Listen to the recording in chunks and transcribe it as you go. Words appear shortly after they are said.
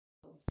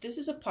This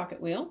is a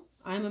pocket wheel.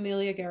 I'm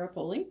Amelia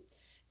Garapoli,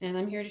 and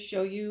I'm here to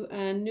show you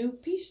a new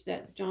piece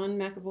that John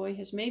McAvoy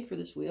has made for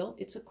this wheel.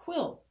 It's a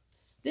quill.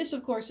 This,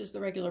 of course, is the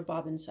regular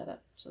bobbin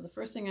setup. So the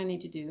first thing I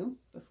need to do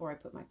before I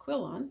put my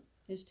quill on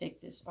is take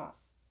this off.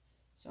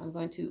 So I'm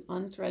going to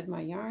unthread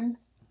my yarn.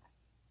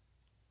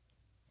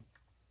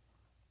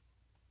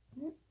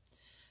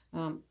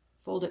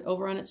 Fold it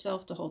over on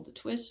itself to hold the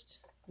twist.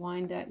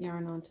 Wind that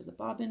yarn onto the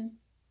bobbin.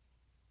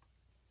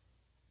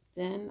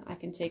 Then I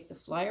can take the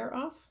flyer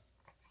off.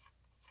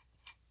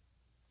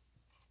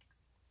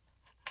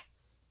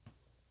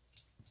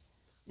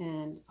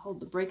 And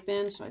hold the brake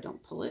band so I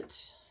don't pull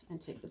it,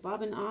 and take the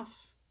bobbin off.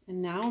 And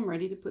now I'm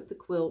ready to put the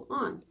quill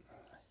on.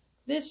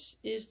 This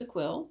is the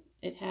quill.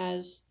 It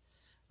has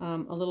a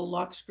little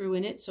lock screw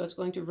in it, so it's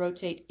going to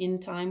rotate in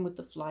time with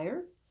the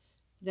flyer.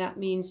 That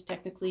means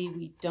technically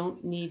we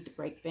don't need the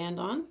brake band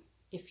on.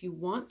 If you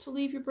want to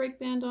leave your brake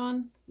band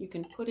on, you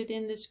can put it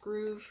in this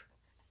groove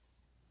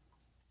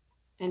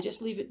and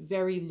just leave it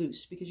very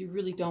loose because you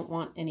really don't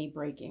want any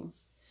braking.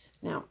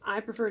 Now, I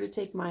prefer to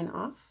take mine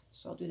off,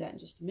 so I'll do that in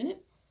just a minute.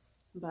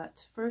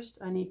 But first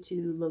I need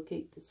to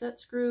locate the set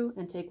screw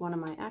and take one of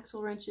my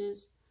axle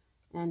wrenches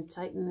and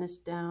tighten this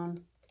down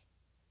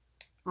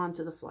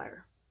onto the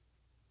flyer.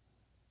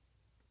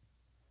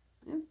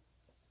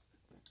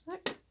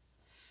 Okay.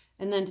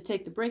 And then to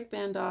take the brake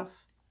band off,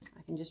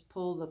 I can just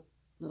pull the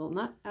little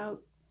nut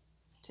out,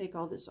 take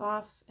all this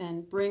off,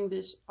 and bring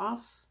this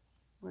off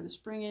where the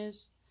spring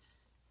is.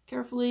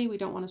 Carefully, we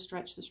don't want to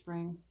stretch the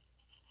spring.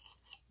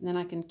 And then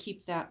I can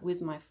keep that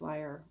with my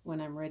flyer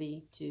when I'm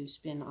ready to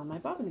spin on my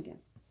bobbin again.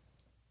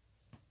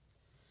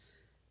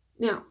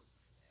 Now,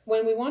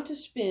 when we want to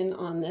spin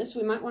on this,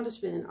 we might want to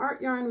spin an art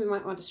yarn, we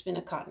might want to spin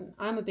a cotton.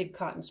 I'm a big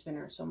cotton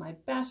spinner, so my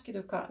basket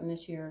of cotton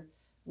is here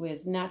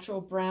with natural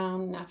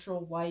brown,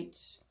 natural white,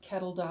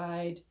 kettle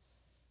dyed,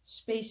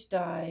 space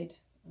dyed,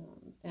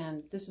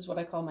 and this is what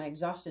I call my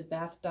exhausted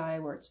bath dye,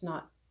 where it's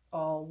not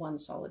all one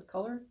solid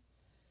color.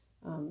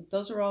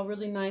 Those are all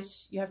really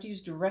nice. You have to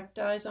use direct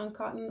dyes on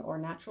cotton or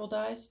natural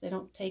dyes. They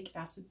don't take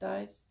acid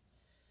dyes.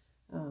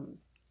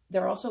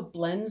 There are also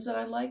blends that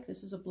I like.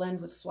 This is a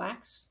blend with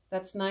flax.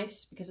 That's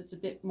nice because it's a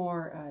bit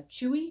more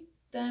chewy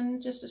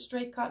than just a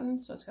straight cotton,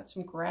 so it's got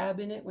some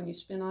grab in it when you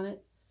spin on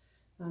it.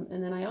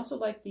 And then I also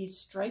like these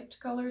striped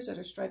colors that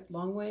are striped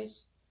long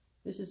ways.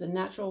 This is a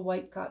natural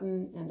white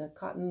cotton and a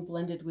cotton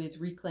blended with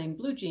reclaimed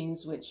blue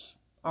jeans, which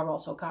are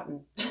also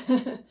cotton.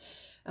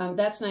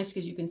 That's nice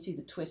because you can see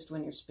the twist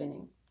when you're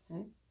spinning.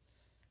 Okay?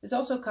 There's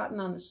also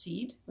cotton on the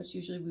seed, which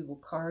usually we will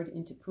card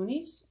into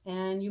ponies,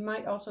 and you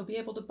might also be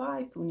able to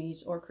buy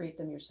ponies or create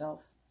them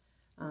yourself.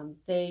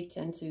 They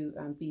tend to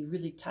be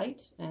really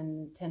tight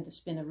and tend to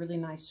spin a really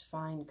nice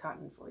fine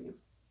cotton for you.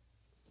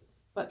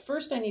 But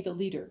first I need a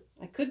leader.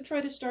 I could try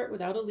to start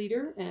without a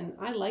leader, and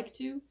I like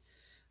to,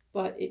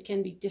 but it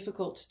can be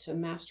difficult to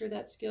master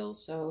that skill,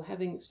 so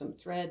having some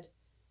thread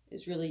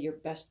is really your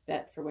best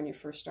bet for when you're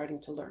first starting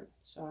to learn.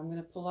 So I'm going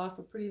to pull off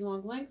a pretty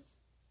long length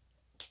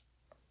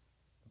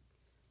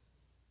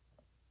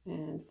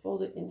and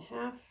fold it in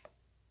half.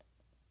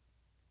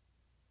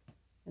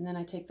 And then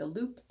I take the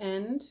loop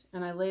end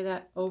and I lay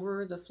that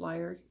over the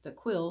flyer, the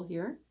quill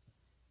here,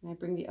 and I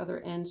bring the other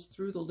ends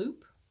through the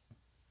loop.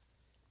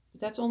 But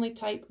that's only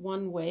tight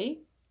one way.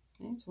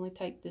 Okay? It's only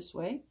tight this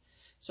way.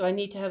 So I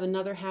need to have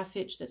another half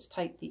hitch that's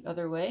tight the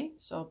other way.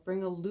 So I'll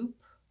bring a loop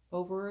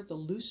over the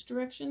loose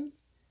direction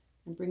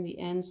and bring the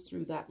ends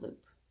through that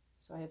loop.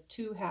 So I have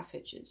two half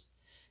hitches.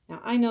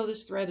 Now I know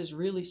this thread is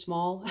really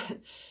small,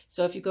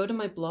 so if you go to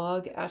my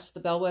blog, Ask the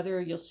Bellwether,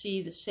 you'll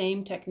see the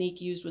same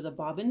technique used with a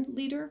bobbin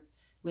leader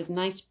with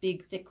nice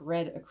big thick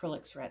red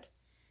acrylic thread.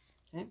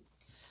 Okay?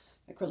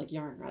 Acrylic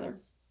yarn rather.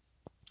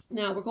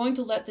 Now we're going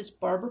to let this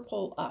barber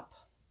pole up.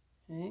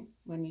 Okay?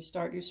 When you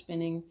start your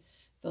spinning,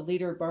 the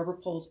leader barber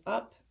pulls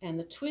up and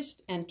the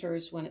twist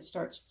enters when it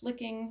starts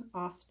flicking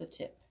off the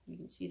tip. You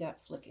can see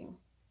that flicking.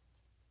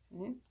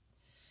 Okay?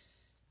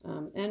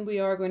 And we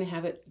are going to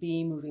have it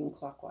be moving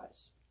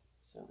clockwise.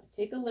 So I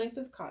take a length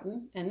of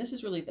cotton, and this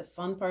is really the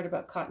fun part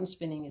about cotton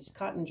spinning is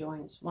cotton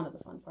joins, one of the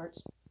fun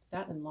parts,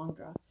 that and long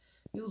draw.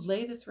 You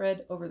lay the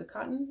thread over the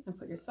cotton and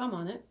put your thumb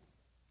on it,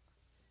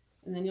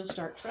 and then you'll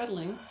start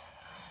treadling.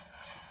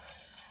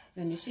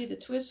 And you see the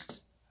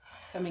twist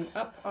coming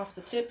up off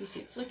the tip, you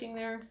see it flicking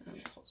there.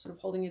 I'm sort of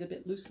holding it a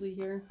bit loosely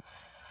here.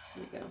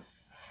 There you go.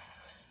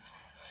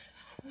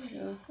 There you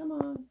go, come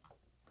on.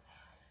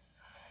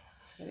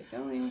 Get it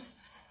going.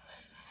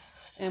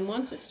 And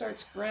once it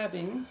starts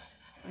grabbing,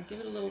 I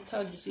give it a little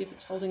tug to see if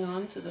it's holding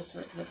on to the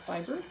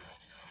fiber.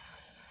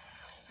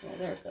 Yeah,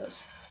 there it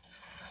goes.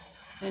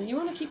 And you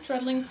want to keep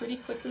treadling pretty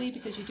quickly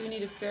because you do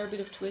need a fair bit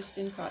of twist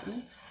in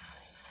cotton.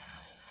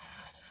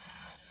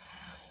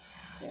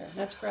 There,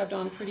 that's grabbed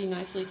on pretty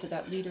nicely to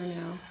that leader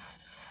now.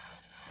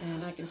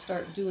 And I can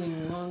start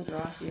doing long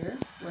draw here,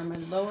 where my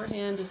lower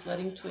hand is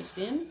letting twist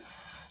in,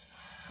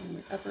 and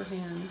my upper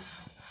hand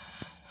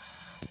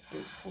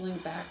is pulling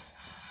back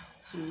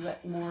to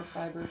let more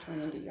fiber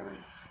turn into yarn.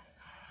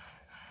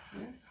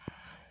 Yeah.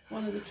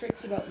 One of the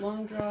tricks about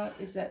long draw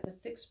is that the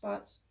thick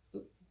spots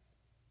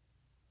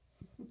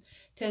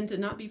tend to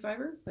not be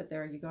fiber, but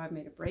there you go, I've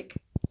made a break.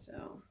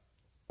 So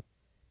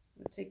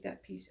we'll take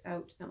that piece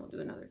out and we'll do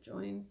another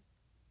join.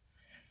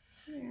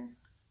 There.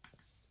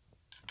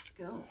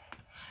 Go.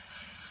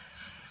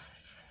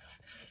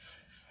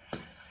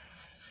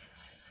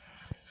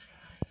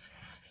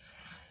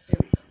 There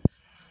we go.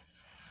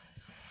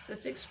 The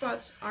thick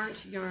spots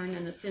aren't yarn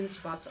and the thin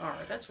spots are.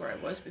 That's where I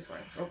was before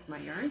I broke my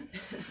yarn.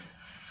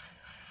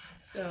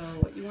 So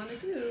what you want to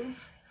do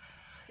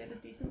is get a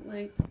decent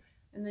length,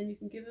 and then you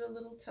can give it a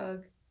little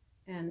tug,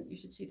 and you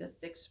should see the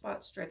thick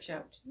spots stretch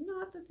out,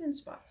 not the thin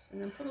spots.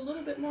 And then put a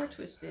little bit more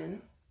twist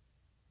in,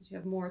 because you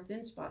have more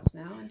thin spots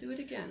now, and do it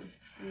again.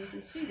 And you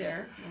can see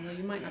there, although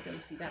you might not be able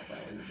to see that well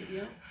in the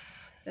video,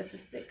 that the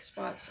thick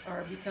spots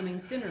are becoming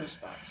thinner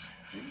spots.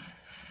 Okay?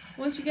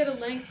 Once you get a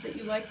length that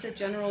you like the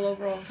general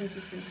overall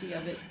consistency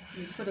of it,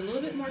 you put a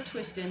little bit more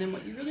twist in, and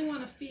what you really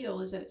want to feel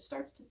is that it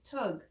starts to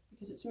tug,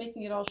 because it's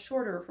making it all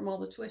shorter from all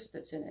the twist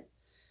that's in it.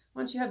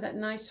 Once you have that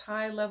nice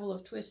high level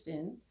of twist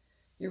in,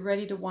 you're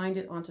ready to wind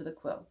it onto the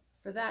quill.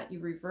 For that, you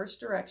reverse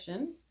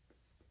direction.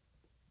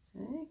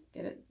 Okay,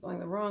 get it going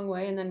the wrong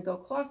way, and then go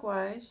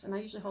clockwise. And I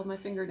usually hold my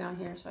finger down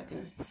here so I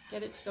can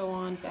get it to go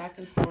on back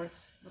and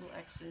forth, little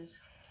X's,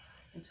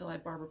 until I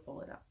barber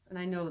pull it up. And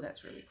I know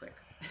that's really quick.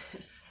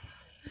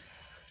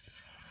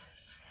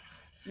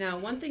 Now,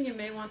 one thing you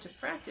may want to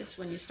practice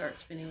when you start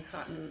spinning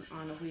cotton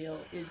on a wheel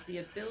is the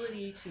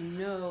ability to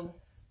know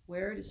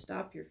where to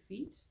stop your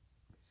feet,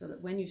 so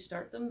that when you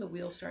start them, the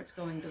wheel starts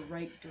going the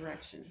right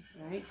direction,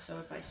 right? So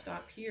if I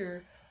stop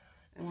here,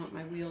 I want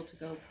my wheel to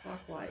go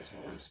clockwise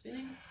while I'm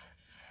spinning.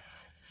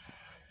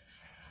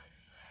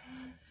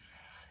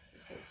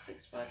 Get those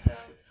thick spots out.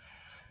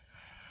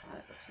 Oh,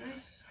 that looks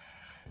nice.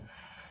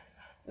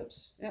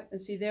 Oops, yep,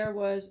 and see there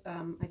was,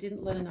 I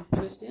didn't let enough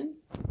twist in.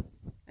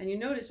 And you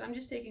notice I'm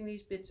just taking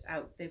these bits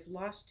out. They've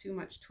lost too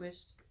much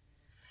twist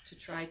to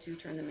try to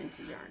turn them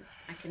into yarn.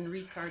 I can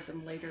recard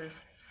them later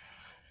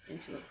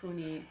into a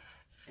pony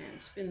and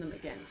spin them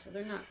again, so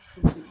they're not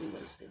completely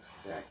wasted.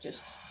 They're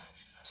just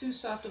too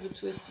soft of a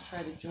twist to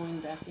try to join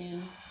back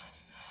in,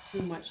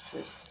 too much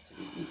twist to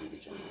be easy to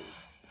join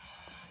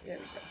in. There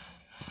we go.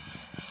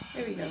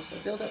 There we go. So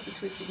build up the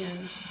twist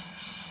again.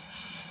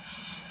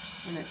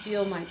 When I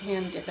feel my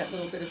hand get that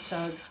little bit of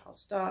tug, I'll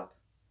stop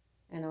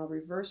and I'll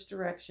reverse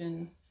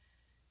direction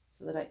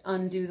so that I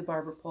undo the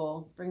barber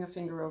pull, bring a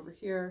finger over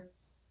here,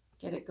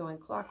 get it going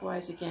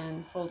clockwise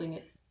again, holding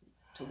it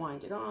to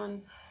wind it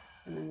on,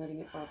 and then letting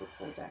it barber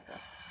pull back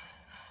up.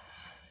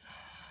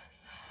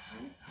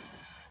 Okay.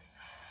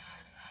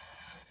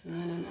 And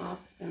then I'm off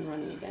and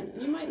running again.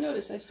 And you might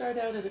notice I start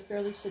out at a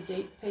fairly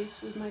sedate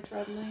pace with my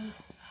trottling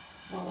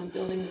while I'm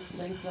building this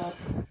length up,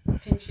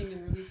 pinching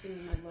and releasing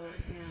in my lower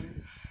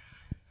hand,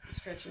 and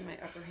stretching my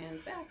upper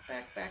hand back,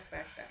 back, back,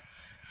 back, back.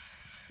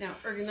 Now,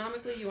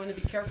 ergonomically, you want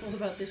to be careful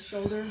about this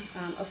shoulder.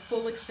 A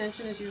full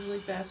extension is usually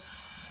best,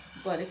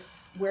 but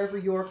wherever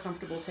you're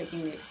comfortable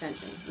taking the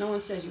extension. No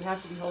one says you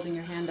have to be holding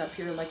your hand up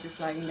here like you're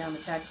flagging down the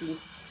taxi.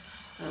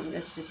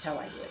 That's just how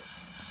I do it.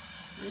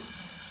 Okay.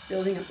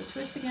 Building up the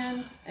twist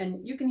again,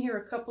 and you can hear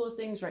a couple of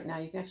things right now.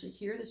 You can actually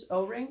hear this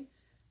O-ring,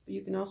 but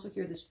you can also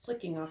hear this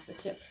flicking off the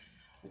tip,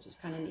 which is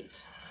kind of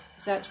neat,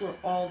 because that's where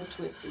all the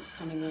twist is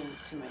coming in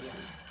to my yarn.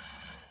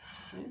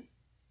 Okay.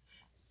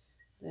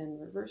 Then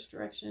reverse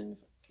direction.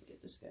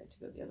 Get this guy to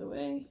go the other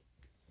way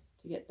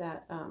to get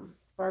that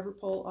barber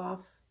pole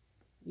off.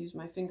 Use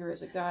my finger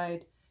as a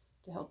guide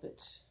to help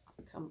it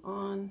come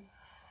on,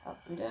 up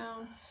and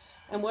down.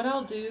 And what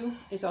I'll do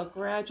is I'll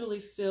gradually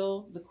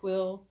fill the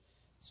quill,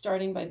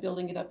 starting by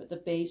building it up at the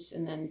base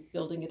and then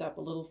building it up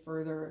a little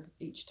further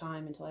each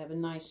time until I have a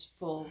nice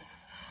full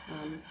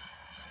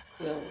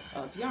quill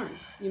of yarn.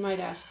 You might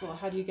ask, well,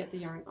 how do you get the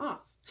yarn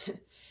off?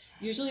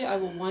 Usually I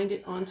will wind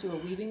it onto a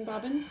weaving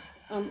bobbin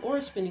or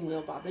a spinning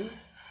wheel bobbin.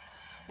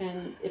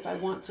 And if I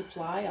want to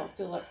ply, I'll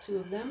fill up 2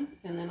 of them,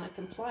 and then I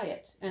can ply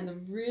it. And the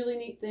really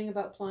neat thing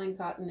about plying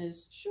cotton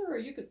is, sure,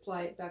 you could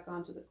ply it back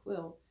onto the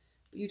quill,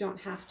 but you don't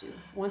have to.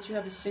 Once you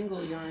have a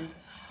single yarn,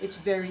 it's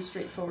very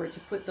straightforward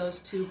to put those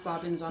 2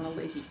 bobbins on a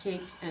lazy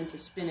Kate and to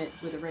spin it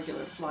with a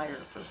regular flyer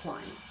for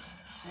plying.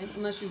 Right?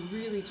 Unless you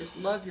really just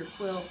love your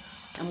quill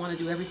and want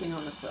to do everything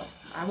on the quill.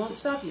 I won't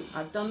stop you.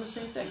 I've done the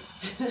same thing.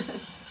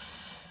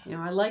 You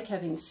know, I like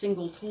having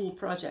single tool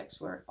projects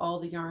where all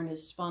the yarn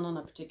is spun on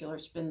a particular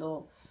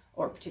spindle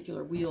or a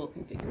particular wheel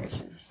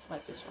configuration,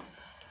 like this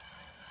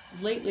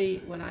one.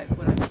 Lately, what I've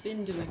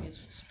been doing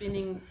is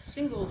spinning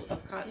singles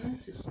of cotton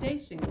to stay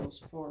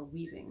singles for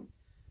weaving.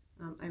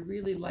 I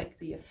really like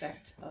the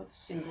effect of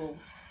single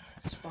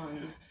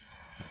spun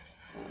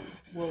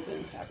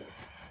woven fabric.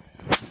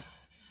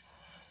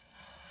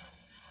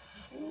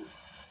 Okay.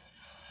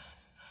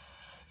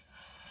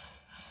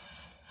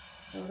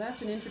 So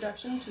that's an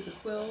introduction to the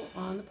quill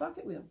on the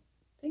pocket wheel.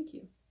 Thank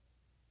you.